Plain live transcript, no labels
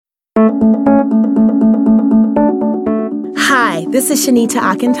Hi, this is Shanita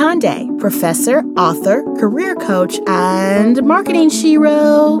Akintande, professor, author, career coach, and marketing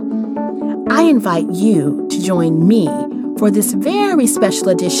shero. I invite you to join me for this very special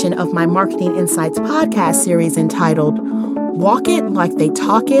edition of my Marketing Insights podcast series entitled Walk It Like They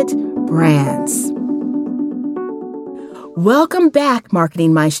Talk It Brands. Welcome back,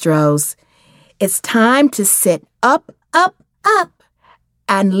 marketing maestros. It's time to sit up,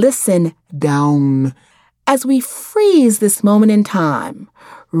 and listen down as we freeze this moment in time.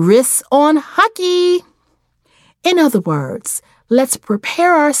 Wrists on hockey. In other words, let's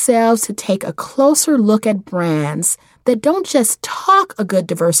prepare ourselves to take a closer look at brands that don't just talk a good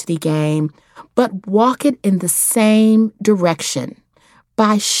diversity game, but walk it in the same direction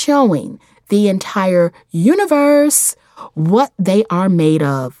by showing the entire universe what they are made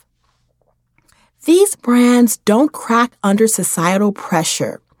of. These brands don't crack under societal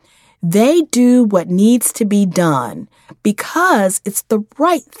pressure. They do what needs to be done because it's the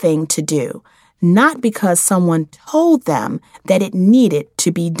right thing to do, not because someone told them that it needed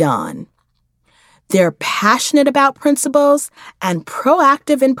to be done. They're passionate about principles and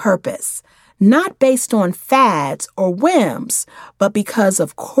proactive in purpose, not based on fads or whims, but because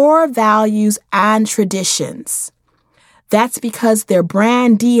of core values and traditions. That's because their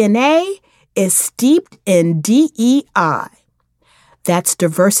brand DNA is steeped in DEI. That's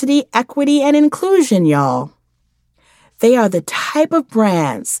diversity, equity, and inclusion, y'all. They are the type of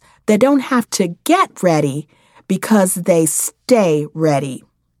brands that don't have to get ready because they stay ready.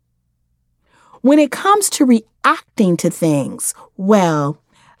 When it comes to reacting to things, well,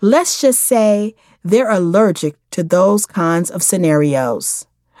 let's just say they're allergic to those kinds of scenarios.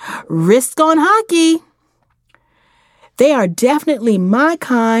 Risk on hockey. They are definitely my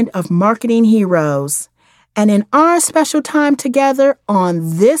kind of marketing heroes. And in our special time together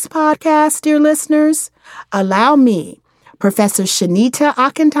on this podcast, dear listeners, allow me, Professor Shanita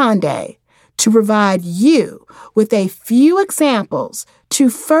Akintande, to provide you with a few examples to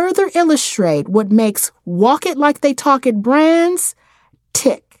further illustrate what makes Walk It Like They Talk It brands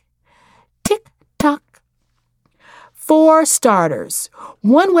tick, tock. For starters,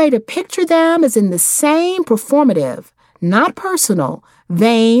 one way to picture them is in the same performative, not personal,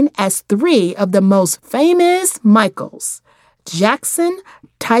 vein as three of the most famous Michaels: Jackson,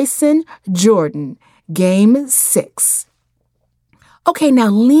 Tyson, Jordan. Game 6. Okay, now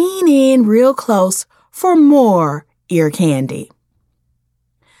lean in real close for more ear candy.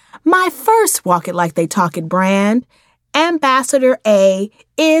 My first Walk It Like They Talk It brand, Ambassador A,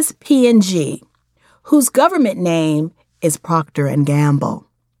 is P&G, whose government name is Procter & Gamble.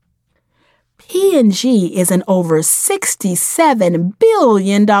 P&G is an over $67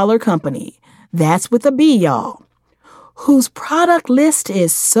 billion company, that's with a B, y'all, whose product list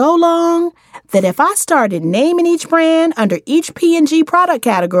is so long that if I started naming each brand under each P&G product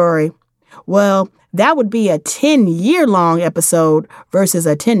category, well, that would be a 10-year-long episode versus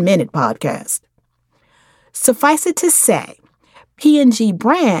a 10-minute podcast. Suffice it to say, P&G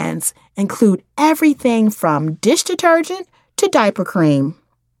brands include everything from dish detergent to diaper cream,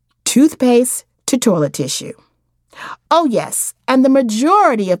 toothpaste to toilet tissue. Oh yes, and the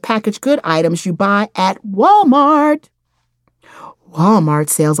majority of packaged good items you buy at Walmart. Walmart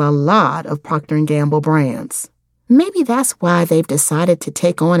sells a lot of Procter & Gamble brands. Maybe that's why they've decided to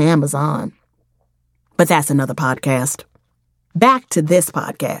take on Amazon. But that's another podcast. Back to this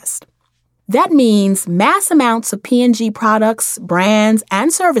podcast. That means mass amounts of P&G products, brands,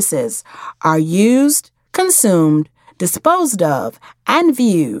 and services are used, consumed, disposed of, and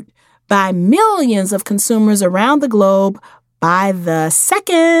viewed by millions of consumers around the globe by the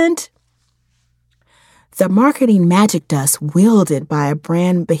second. The marketing magic dust wielded by a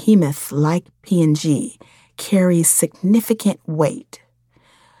brand behemoth like P&G carries significant weight.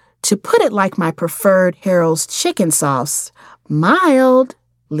 To put it like my preferred Harold's chicken sauce,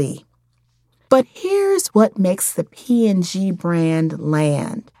 mildly. But here's what makes the P&G brand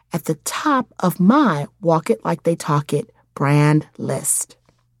land at the top of my Walk It Like They Talk It brand list.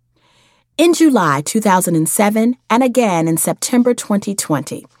 In July 2007 and again in September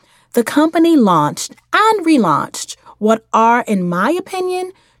 2020, the company launched and relaunched what are, in my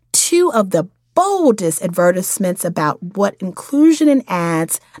opinion, two of the boldest advertisements about what inclusion in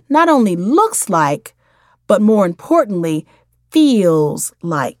ads not only looks like, but more importantly, feels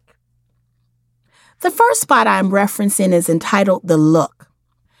like. The first spot I'm referencing is entitled The Look.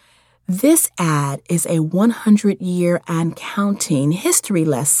 This ad is a 100-year and counting history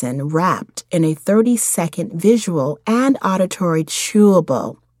lesson wrapped in a 30-second visual and auditory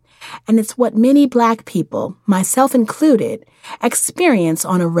chewable. and it's what many Black people, myself included, experience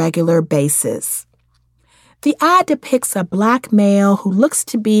on a regular basis. The ad depicts a Black male who looks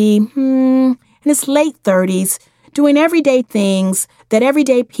to be, in his late 30s, doing everyday things that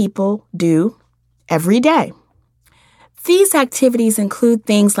everyday people do every day. These activities include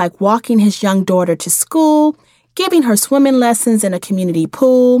things like walking his young daughter to school, giving her swimming lessons in a community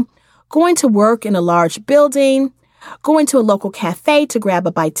pool, going to work in a large building, going to a local cafe to grab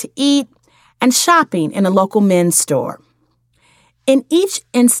a bite to eat, and shopping in a local men's store. In each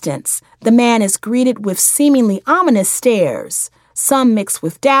instance, the man is greeted with seemingly ominous stares, some mixed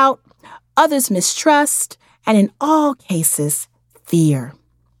with doubt, others mistrust, and in all cases, fear.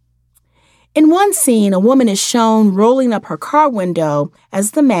 In one scene, a woman is shown rolling up her car window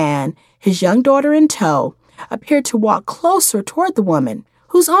as the man, his young daughter in tow, appeared to walk closer toward the woman,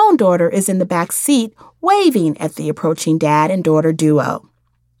 whose own daughter is in the back seat, waving at the approaching dad and daughter duo.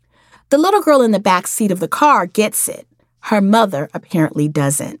 The little girl in the back seat of the car gets it. Her mother apparently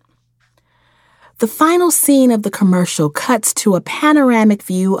doesn't. The final scene of the commercial cuts to a panoramic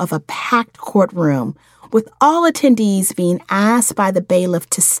view of a packed courtroom, with all attendees being asked by the bailiff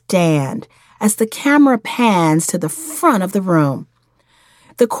to stand as the camera pans to the front of the room.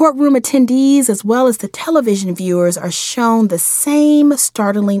 The courtroom attendees, as well as the television viewers, are shown the same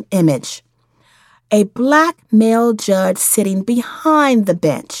startling image. A Black male judge sitting behind the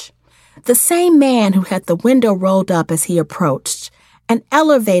bench. The same man who had the window rolled up as he approached. An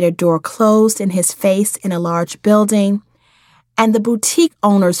elevator door closed in his face in a large building, and the boutique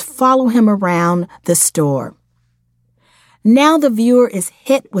owners follow him around the store. Now the viewer is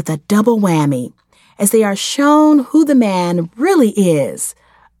hit with a double whammy, as they are shown who the man really is,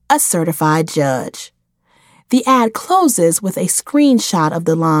 a certified judge. The ad closes with a screenshot of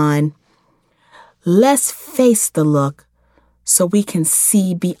the line, "Let's face the look so we can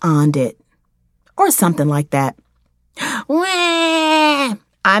see beyond it," or something like that. Wah!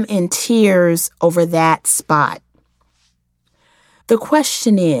 I'm in tears over that spot. The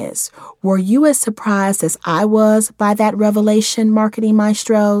question is, were you as surprised as I was by that revelation, marketing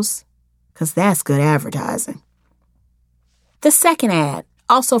maestros? Because that's good advertising. The second ad,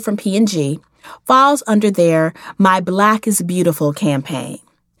 also from P&G, falls under their My Black is Beautiful campaign.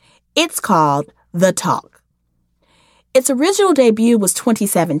 It's called The Talk. Its original debut was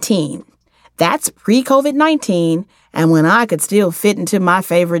 2017. That's pre-COVID-19 and when I could still fit into my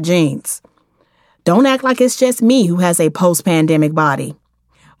favorite jeans. Don't act like it's just me who has a post-pandemic body.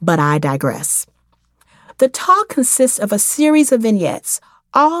 But I digress. The Talk consists of a series of vignettes,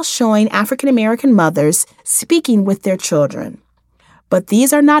 all showing African-American mothers speaking with their children. But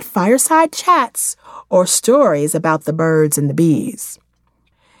these are not fireside chats or stories about the birds and the bees.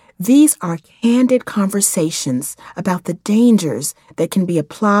 These are candid conversations about the dangers that can be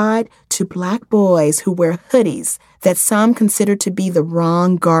applied to Black boys who wear hoodies that some consider to be the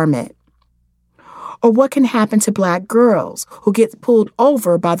wrong garment. Or what can happen to Black girls who get pulled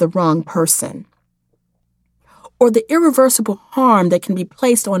over by the wrong person. Or the irreversible harm that can be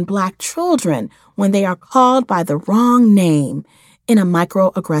placed on Black children when they are called by the wrong name in a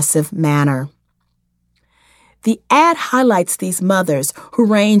microaggressive manner. The ad highlights these mothers who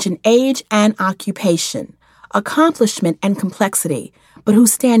range in age and occupation, accomplishment and complexity, but who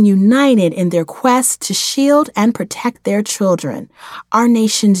stand united in their quest to shield and protect their children, our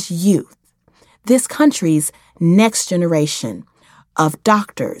nation's youth, this country's next generation of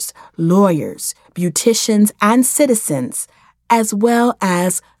doctors, lawyers, beauticians, and citizens, as well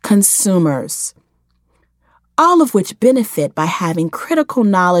as consumers, all of which benefit by having critical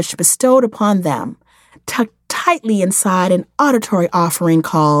knowledge bestowed upon them, tucked tightly inside an auditory offering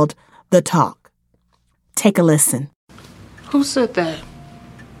called The Talk. Take a listen. Who said that?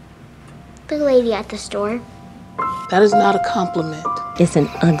 The lady at the store. That is not a compliment. It's an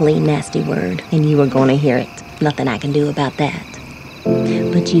ugly, nasty word, and you are going to hear it. Nothing I can do about that.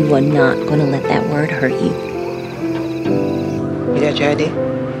 But you are not going to let that word hurt you. You got your ID?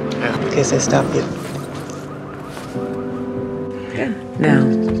 Yeah. Okay, so stop it. Okay. Now,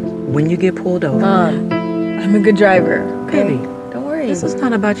 when you get pulled over... I'm a good driver. Okay? Baby, Don't worry. this is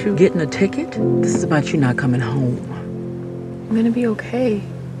not about you getting a ticket. This is about you not coming home. I'm gonna be okay.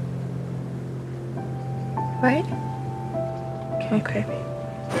 Right? Okay.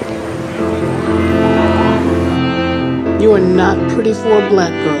 You are not pretty for a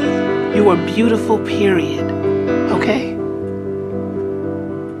Black girl. You are beautiful, period. Okay?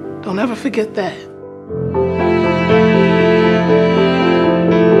 Don't ever forget that.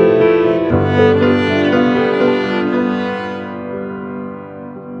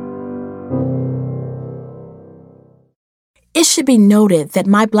 It should be noted that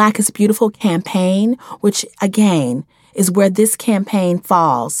My Black is Beautiful campaign, which again is where this campaign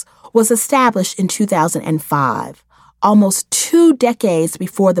falls, was established in 2005, almost 2 decades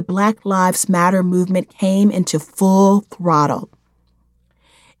before the Black Lives Matter movement came into full throttle.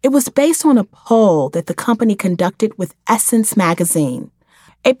 It was based on a poll that the company conducted with Essence Magazine,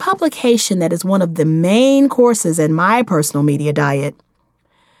 a publication that is one of the main courses in my personal media diet.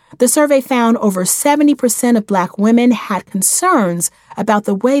 The survey found over 70% of Black women had concerns about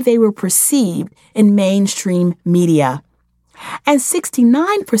the way they were perceived in mainstream media. And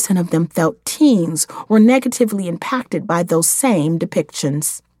 69% of them felt teens were negatively impacted by those same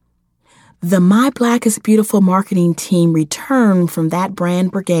depictions. The My Black is Beautiful marketing team returned from that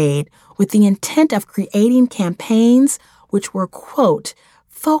brand brigade with the intent of creating campaigns which were, quote,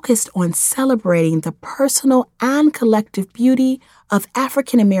 focused on celebrating the personal and collective beauty of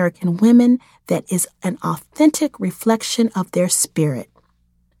African American women that is an authentic reflection of their spirit,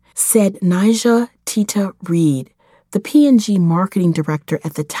 said Nija Tita Reed, the P&G marketing director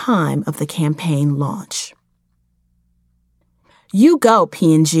at the time of the campaign launch. You go,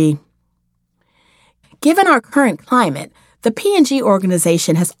 P&G. Given our current climate, the P&G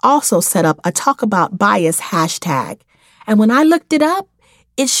organization has also set up a Talk About Bias hashtag, and when I looked it up,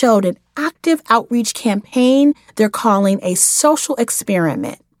 it showed an active outreach campaign they're calling a social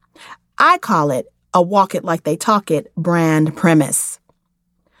experiment. I call it a walk it like they talk it brand premise.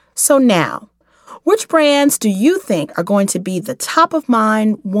 So now, which brands do you think are going to be the top of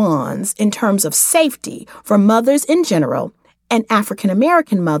mind ones in terms of safety for mothers in general and African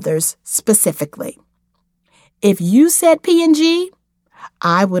American mothers specifically? If you said P&G,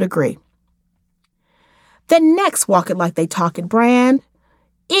 I would agree. The next walk it like they talk it brand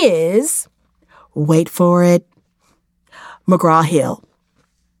is, wait for it, McGraw-Hill.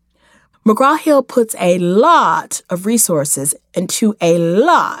 McGraw-Hill puts a lot of resources into a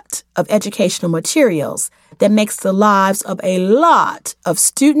lot of educational materials that makes the lives of a lot of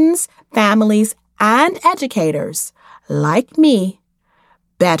students, families, and educators like me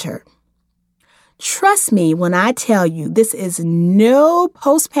better. Trust me when I tell you this is no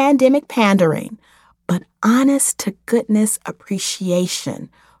post-pandemic pandering, but honest-to-goodness appreciation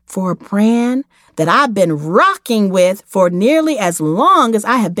for a brand that I've been rocking with for nearly as long as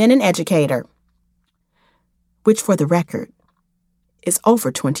I have been an educator, which, for the record, is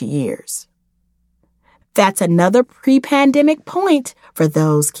over 20 years. That's another pre-pandemic point for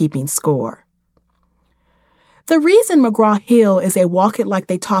those keeping score. The reason McGraw-Hill is a walk it like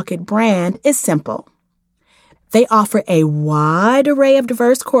they talk it brand is simple. They offer a wide array of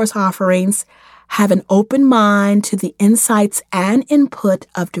diverse course offerings, have an open mind to the insights and input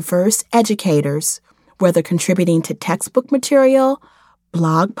of diverse educators, whether contributing to textbook material,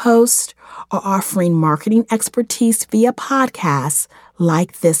 blog posts, or offering marketing expertise via podcasts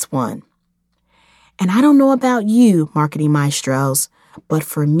like this one. And I don't know about you, marketing maestros, but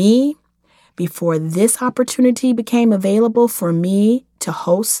for me, before this opportunity became available for me to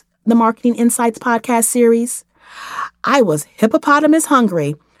host the Marketing Insights podcast series, I was hippopotamus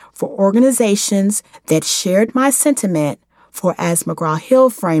hungry for organizations that shared my sentiment for, as McGraw-Hill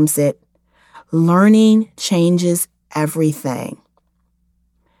frames it, learning changes everything.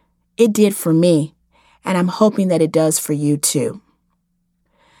 It did for me, and I'm hoping that it does for you too.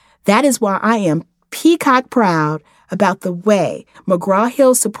 That is why I am peacock proud about the way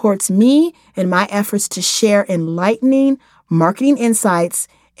McGraw-Hill supports me in my efforts to share enlightening marketing insights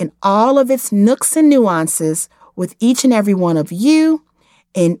in all of its nooks and nuances with each and every one of you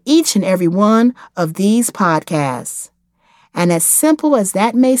in each and every one of these podcasts. And as simple as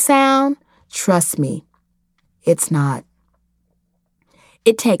that may sound, trust me, it's not.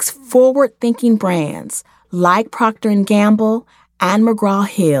 It takes forward-thinking brands like Procter & Gamble and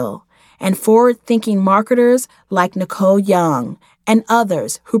McGraw-Hill and forward-thinking marketers like Nicole Young and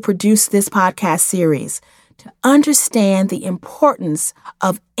others who produce this podcast series to understand the importance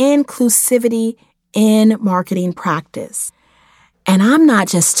of inclusivity in marketing practice. And I'm not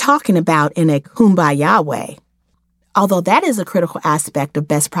just talking about in a kumbaya way, although that is a critical aspect of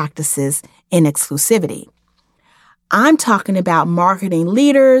best practices in exclusivity. I'm talking about marketing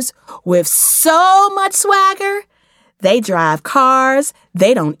leaders with so much swagger, they drive cars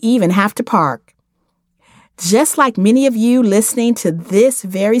they don't even have to park. Just like many of you listening to this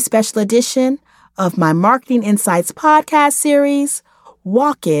very special edition of my Marketing Insights podcast series,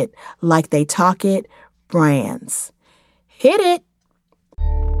 Walk It Like They Talk It brands. Hit it!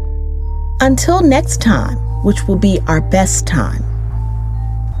 Until next time, which will be our best time.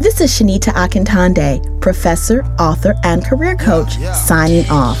 This is Shanita Akintande, professor, author, and career coach, signing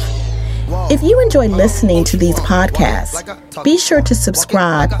off. If you enjoy listening to these podcasts, be sure to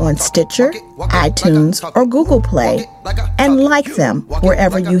subscribe on Stitcher, iTunes, or Google Play, and like them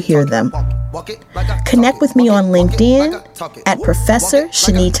wherever you hear them. Connect with me on LinkedIn at Professor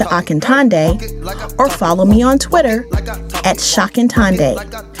Shanita Akintande, or follow me on Twitter at Shakintande.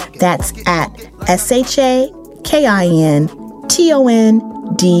 That's at SHAKINTONDE.